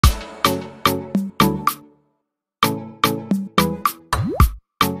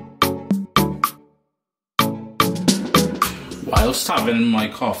Whilst having my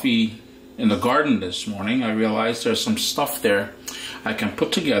coffee in the garden this morning, I realized there's some stuff there I can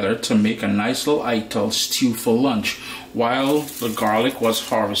put together to make a nice little Ital stew for lunch. While the garlic was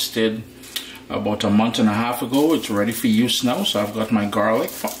harvested about a month and a half ago, it's ready for use now. So I've got my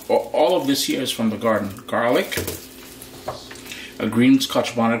garlic. All of this here is from the garden. Garlic, a green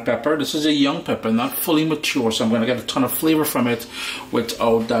Scotch bonnet pepper. This is a young pepper, not fully mature, so I'm going to get a ton of flavor from it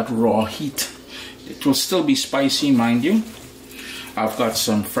without that raw heat. It will still be spicy, mind you. I've got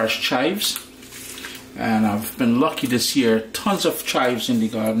some fresh chives, and I've been lucky this year. Tons of chives in the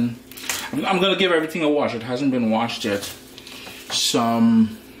garden. I'm going to give everything a wash. It hasn't been washed yet.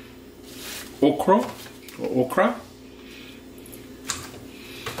 Some okra.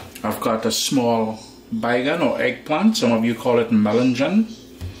 I've got a small baigan or eggplant. Some of you call it melanjan.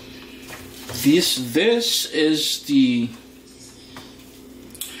 This is the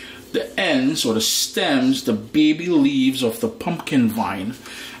ends or the stems, the baby leaves of the pumpkin vine,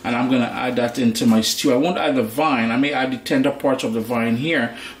 and I'm going to add that into my stew. I won't add the vine. I may add the tender parts of the vine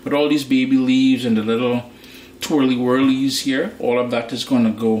here, but all these baby leaves and the little twirly whirlies here, all of that is going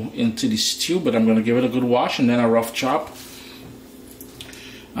to go into the stew, but I'm going to give it a good wash and then a rough chop.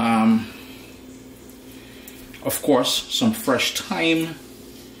 Of course, some fresh thyme.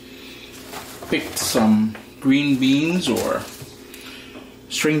 Picked some green beans or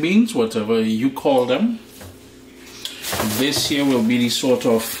string beans, whatever you call them. This here will be the sort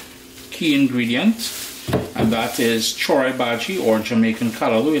of key ingredient, and that is choy bhaji or Jamaican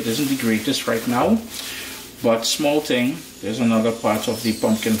callaloo. It isn't the greatest right now, but small thing. There's another part of the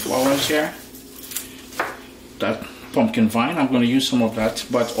pumpkin flowers here. That pumpkin vine, I'm going to use some of that,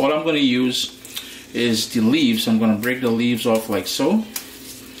 but all I'm going to use is the leaves. I'm going to break the leaves off like so.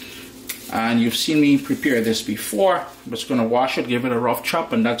 And you've seen me prepare this before. I'm just going to wash it, give it a rough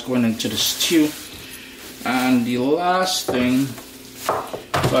chop, and that's going into the stew. And the last thing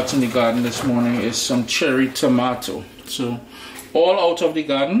that's in the garden this morning is some cherry tomato. So all out of the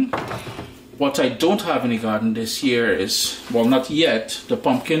garden. What I don't have in the garden this year is, well, not yet, the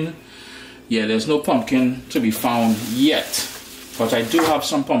pumpkin. Yeah, there's no pumpkin to be found yet, but I do have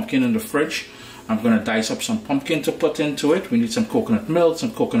some pumpkin in the fridge. I'm going to dice up some pumpkin to put into it. We need some coconut milk,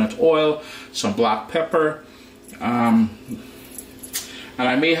 some coconut oil, some black pepper, and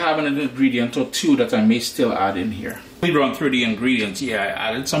I may have an ingredient or two that I may still add in here. We run through the ingredients. Yeah, I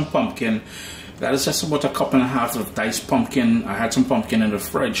added some pumpkin. That is just about 1.5 cups of diced pumpkin. I had some pumpkin in the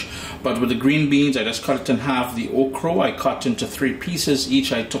fridge. But with the green beans, I just cut it in half. The okra, I cut into 3 pieces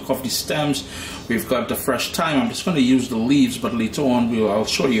each. I took off the stems. We've got the fresh thyme. I'm just going to use the leaves, but later on I'll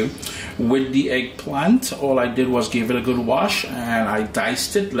show you. With the eggplant, all I did was give it a good wash, and I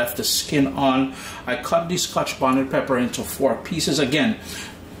diced it, left the skin on. I cut the Scotch bonnet pepper into 4 pieces. Again,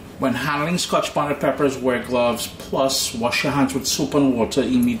 when handling Scotch bonnet peppers, wear gloves, plus wash your hands with soap and water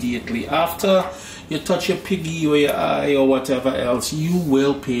immediately after you touch your piggy or your eye or whatever else. You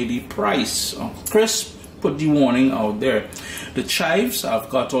will pay the price. Chris put the warning out there. The chives I've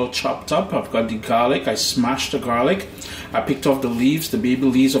got all chopped up. I've got the garlic. I smashed the garlic. I picked off the leaves, the baby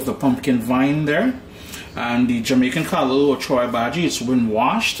leaves of the pumpkin vine there. And the Jamaican callaloo or choy bhaji, it's been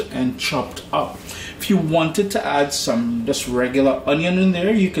washed and chopped up. If you wanted to add some just regular onion in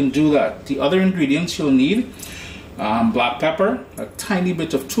there, you can do that. The other ingredients you'll need, black pepper, a tiny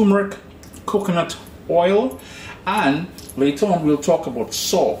bit of turmeric, coconut oil, and later on we'll talk about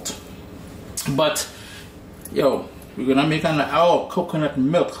salt. But yo, we're gonna make coconut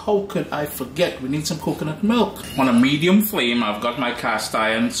milk. How could I forget? We need some coconut milk. On a medium flame, I've got my cast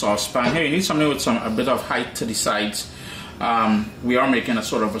iron saucepan here. You need something with a bit of height to the sides. We are making a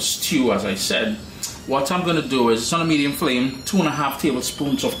sort of a stew, as I said. What I'm gonna do is, it's on a medium flame, 2.5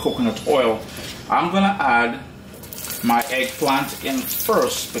 tablespoons of coconut oil. I'm gonna add my eggplant in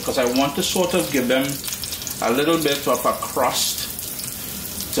first because I want to sort of give them a little bit of a crust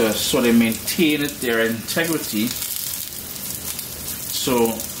so they maintain their integrity. So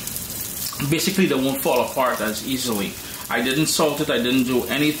basically they won't fall apart as easily. I didn't salt it, I didn't do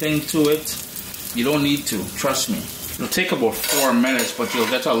anything to it. You don't need to, trust me. It'll take about 4 minutes, but you'll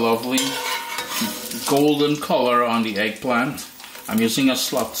get a lovely golden color on the eggplant. I'm using a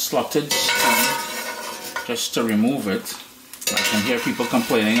slotted spoon just to remove it. I can hear people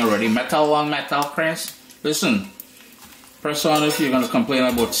complaining already. Metal on metal, Chris. Listen, press on if you're going to complain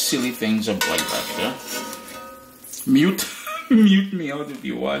about silly things like that, yeah? Mute me out if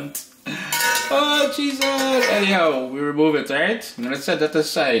you want. Oh, Jesus. Anyhow, we remove it, right? I'm going to set that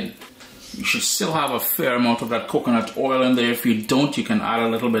aside. You should still have a fair amount of that coconut oil in there. If you don't, you can add a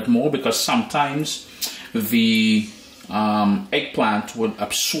little bit more, because sometimes the eggplant would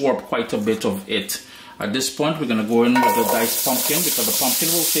absorb quite a bit of it. At this point, we're going to go in with the diced pumpkin because the pumpkin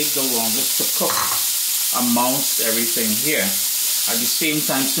will take the longest to cook amongst everything here. At the same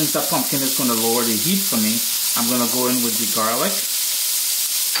time, since the pumpkin is going to lower the heat for me, I'm going to go in with the garlic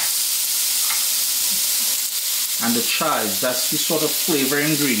and the chives. That's the sort of flavor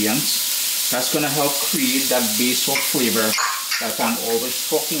ingredients that's going to help create that base of flavor that I'm always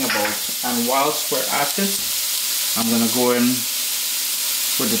talking about. And whilst we're at it, I'm going to go in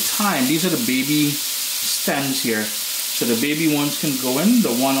with the thyme. These are the baby stems here, so the baby ones can go in. The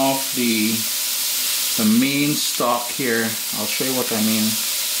one off the main stalk here, I'll show you what I mean.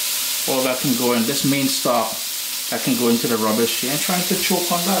 All that can go in. This main stalk, that can go into the rubbish. You ain't trying to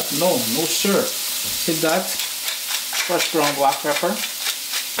choke on that. No sir. Hit that fresh ground black pepper.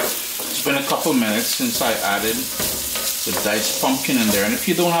 It's been a couple minutes since I added the diced pumpkin in there, and if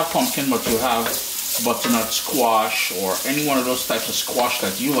you don't have pumpkin but you have butternut squash or any one of those types of squash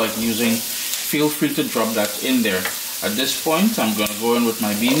that you like using, feel free to drop that in there. At this point, I'm going to go in with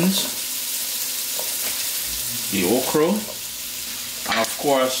my beans, the okra, and of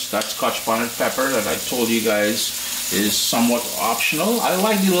course that scotch bonnet pepper that I told you guys is somewhat optional. I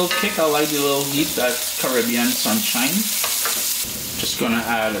like the little kick, I like the little heat, that Caribbean sunshine. Just going to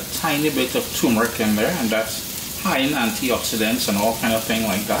add a tiny bit of turmeric in there, and that's high in antioxidants and all kind of thing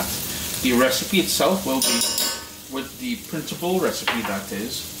like that. The recipe itself will be with the printable recipe, that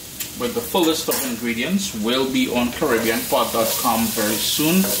is, with the full list of ingredients, will be on CaribbeanPot.com very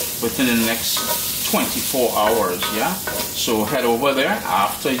soon, within the next 24 hours, yeah? So head over there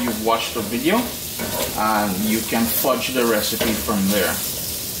after you've watched the video and you can fudge the recipe from there.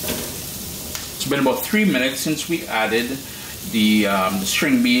 It's been about 3 minutes since we added the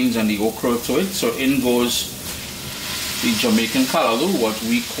string beans and the okra to it, so in goes the Jamaican callaloo, what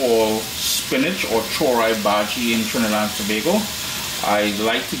we call spinach or chorai bhaji in Trinidad and Tobago. I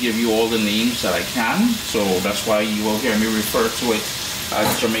like to give you all the names that I can, so that's why you will hear me refer to it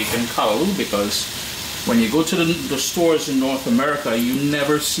as Jamaican callaloo, because when you go to the stores in North America, you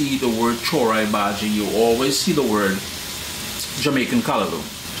never see the word chorai bhaji, you always see the word Jamaican callaloo.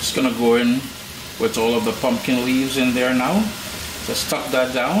 Just gonna go in with all of the pumpkin leaves in there now. Just tuck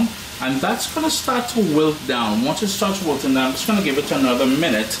that down, and that's going to start to wilt down. Once it starts wilting down, I'm just going to give it another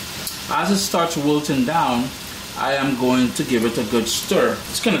minute. As it starts wilting down, I am going to give it a good stir.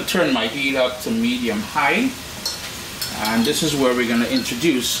 It's going to turn my heat up to medium high, and this is where we're going to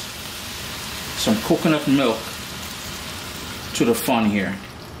introduce some coconut milk to the fun here.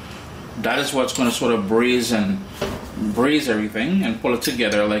 That is what's going to sort of braise everything and pull it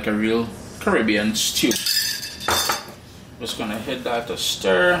together like a real Caribbean stew. Just gonna hit that to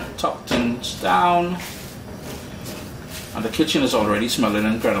stir, tuck things down, and the kitchen is already smelling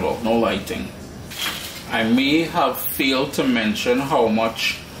incredible. No lighting. I may have failed to mention how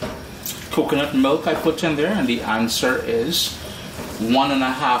much coconut milk I put in there, and the answer is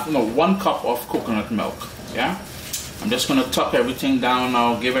 1 cup of coconut milk. Yeah, I'm just gonna tuck everything down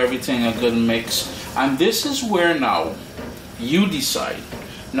now, give everything a good mix, and this is where now you decide.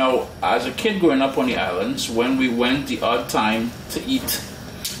 Now, as a kid growing up on the islands, when we went the odd time to eat,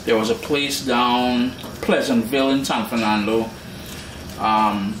 there was a place down Pleasantville in San Fernando,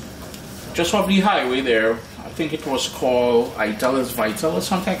 just off the highway there. I think it was called Ital Vital or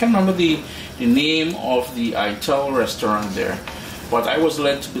something. I can't remember the name of the Ital restaurant there, but I was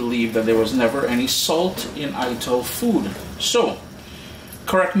led to believe that there was never any salt in Ital food. So,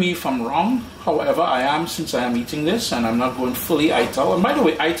 correct me if I'm wrong. However, I am, since I am eating this, and I'm not going fully Ital. And by the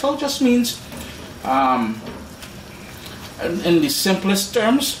way, Ital just means, in the simplest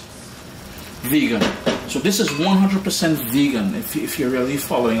terms, vegan. So this is 100% vegan, if you're really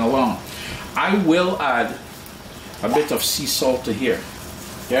following along. I will add a bit of sea salt to here.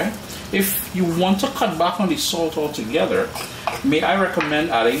 Yeah? If you want to cut back on the salt altogether, may I recommend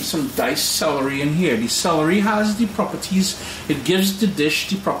adding some diced celery in here. The celery has the properties, it gives the dish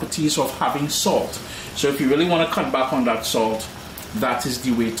the properties of having salt. So if you really want to cut back on that salt, that is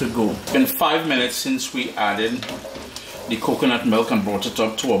the way to go. It's been 5 minutes since we added the coconut milk and brought it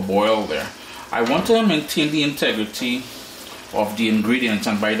up to a boil there. I want to maintain the integrity of the ingredients,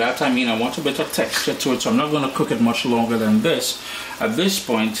 and by that I mean I want a bit of texture to it, so I'm not going to cook it much longer than this. At this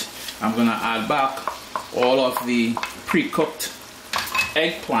point, I'm going to add back all of the pre-cooked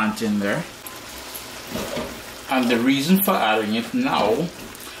eggplant in there, and the reason for adding it now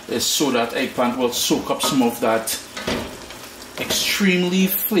is so that eggplant will soak up some of that extremely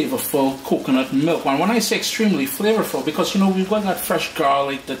flavorful coconut milk. And when I say extremely flavorful, because you know we've got that fresh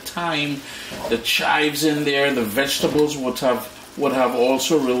garlic, the thyme, the chives in there, the vegetables would have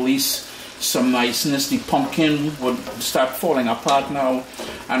also released some niceness. The pumpkin would start falling apart now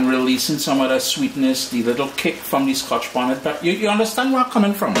and releasing some of the sweetness, the little kick from the Scotch bonnet pepper. You understand where I'm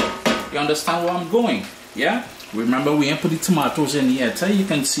coming from? You understand where I'm going? Yeah? Remember, we ain't put the tomatoes in yet. You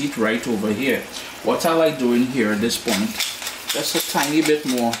can see it right over here. What I like doing here at this point, just a tiny bit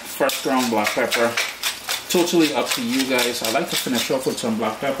more fresh ground black pepper. Totally up to you guys. I like to finish off with some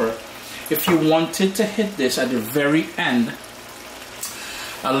black pepper. If you wanted to hit this at the very end,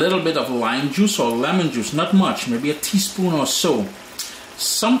 a little bit of lime juice or lemon juice, not much, maybe a teaspoon or so.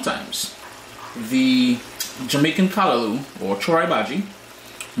 Sometimes the Jamaican callaloo or chorai bhaji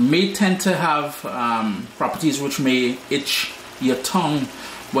may tend to have properties which may itch your tongue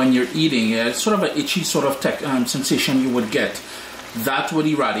when you're eating. It's sort of an itchy sort of sensation you would get. That would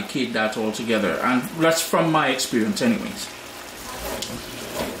eradicate that altogether, and that's from my experience anyways.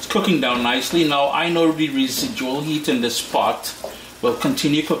 It's cooking down nicely. Now I know the residual heat in this pot will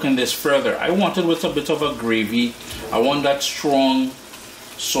continue cooking this further. I want it with a bit of a gravy. I want that strong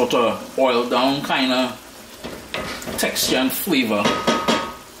sort of oil down kind of texture and flavor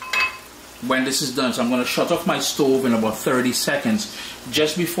when this is done. So I'm going to shut off my stove in about 30 seconds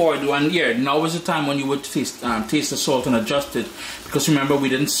just before I do. And yeah, now is the time when you would taste the salt and adjust it, because remember, we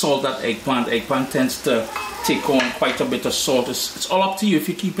didn't salt that eggplant. Eggplant tends to take on quite a bit of salt. It's all up to you. If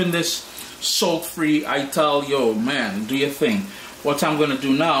you're keeping this salt-free, Ital, yo man, do your thing. What I'm going to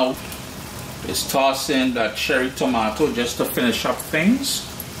do now is toss in that cherry tomato just to finish up things.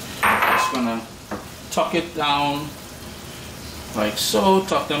 Just going to tuck it down like so,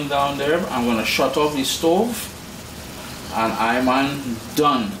 tuck them down there. I'm going to shut off the stove and I'm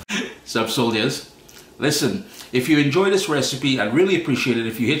done. Sup soldiers? Listen, if you enjoy this recipe, I'd really appreciate it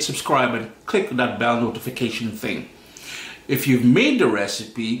if you hit subscribe and click that bell notification thing. If you've made the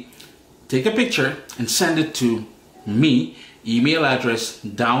recipe, take a picture and send it to me. Email address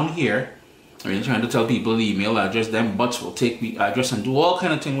down here. I mean, trying to tell people the email address, them butts will take the address and do all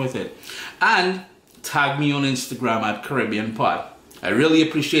kind of thing with it. And tag me on Instagram at Caribbean Pot. I really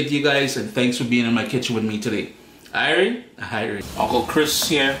appreciate you guys, and thanks for being in my kitchen with me today. Irie. Uncle Chris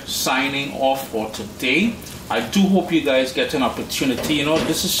here, signing off for today. I do hope you guys get an opportunity. You know,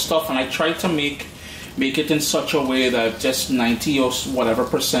 this is stuff, and I try to make it in such a way that just 90 or whatever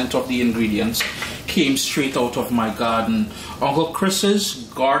 % of the ingredients came straight out of my garden. Uncle Chris's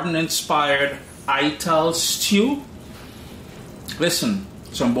garden-inspired Ital Stew. Listen,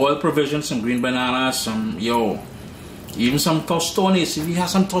 some boiled provisions, some green bananas, some, even some tostones. If you have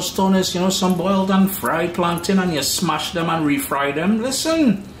some tostones, some boiled and fried plantain, and you smash them and refry them,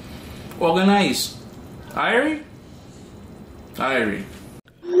 listen, organize. Irie?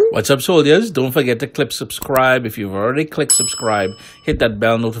 What's up, soldiers? Don't forget to click subscribe. If you've already clicked subscribe, hit that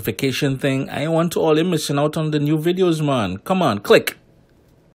bell notification thing. I want to all you missing out on the new videos, man. Come on, click.